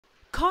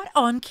Caught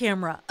on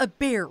camera, a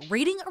bear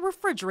raiding a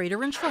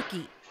refrigerator in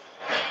Truckee.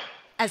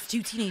 As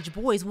two teenage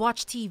boys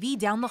watch TV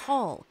down the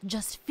hall,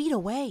 just feet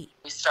away.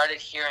 We started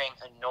hearing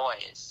a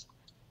noise.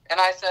 And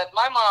I said,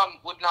 my mom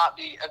would not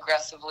be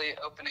aggressively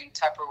opening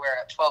Tupperware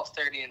at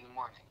 12:30 in the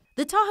morning.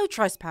 The Tahoe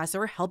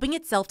trespasser helping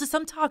itself to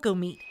some taco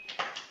meat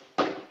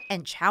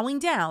and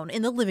chowing down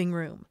in the living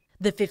room.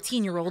 The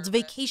 15-year-olds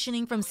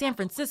vacationing from San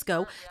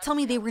Francisco tell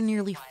me they were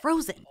nearly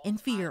frozen in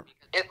fear.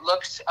 It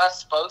looked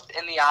us both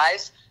in the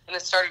eyes, and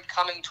it started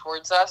coming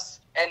towards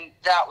us, and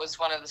that was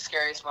one of the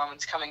scariest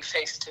moments, coming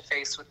face to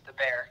face with the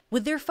bear.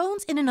 With their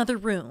phones in another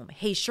room,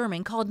 Hayes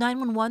Sherman called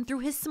 911 through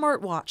his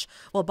smartwatch,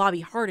 while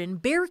Bobby Hardin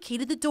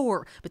barricaded the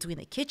door between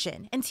the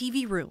kitchen and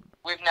TV room.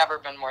 We've never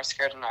been more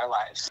scared in our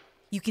lives.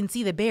 You can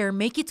see the bear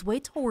make its way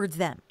towards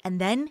them,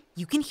 and then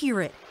you can hear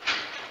it.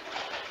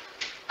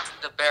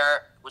 The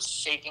bear was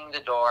shaking the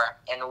door,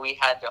 and we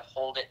had to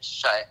hold it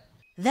shut.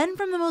 Then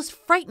from the most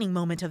frightening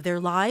moment of their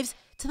lives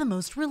to the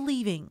most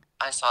relieving.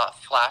 I saw a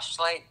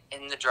flashlight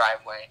in the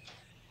driveway,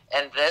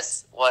 and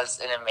this was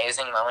an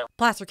amazing moment.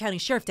 Placer County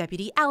Sheriff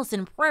Deputy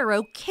Allison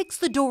Prero kicks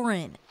the door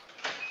in.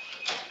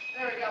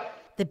 There we go.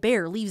 The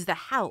bear leaves the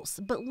house,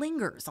 but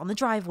lingers on the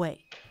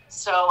driveway.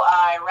 So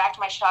I racked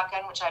my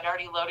shotgun, which I'd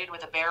already loaded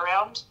with a bear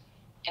round,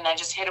 and I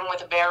just hit him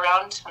with a bear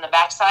round on the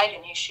backside,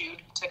 and he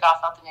took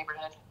off out the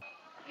neighborhood.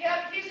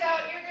 Yep, peace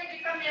out. You're good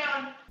to come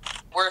down.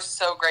 We're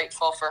so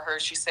grateful for her.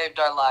 She saved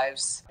our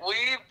lives. We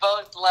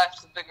both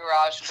left the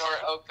garage door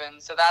open,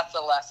 so that's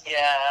a lesson.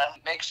 Yeah.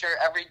 Make sure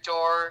every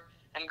door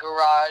and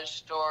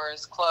garage door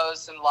is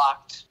closed and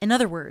locked. In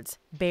other words,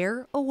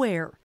 bear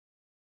aware.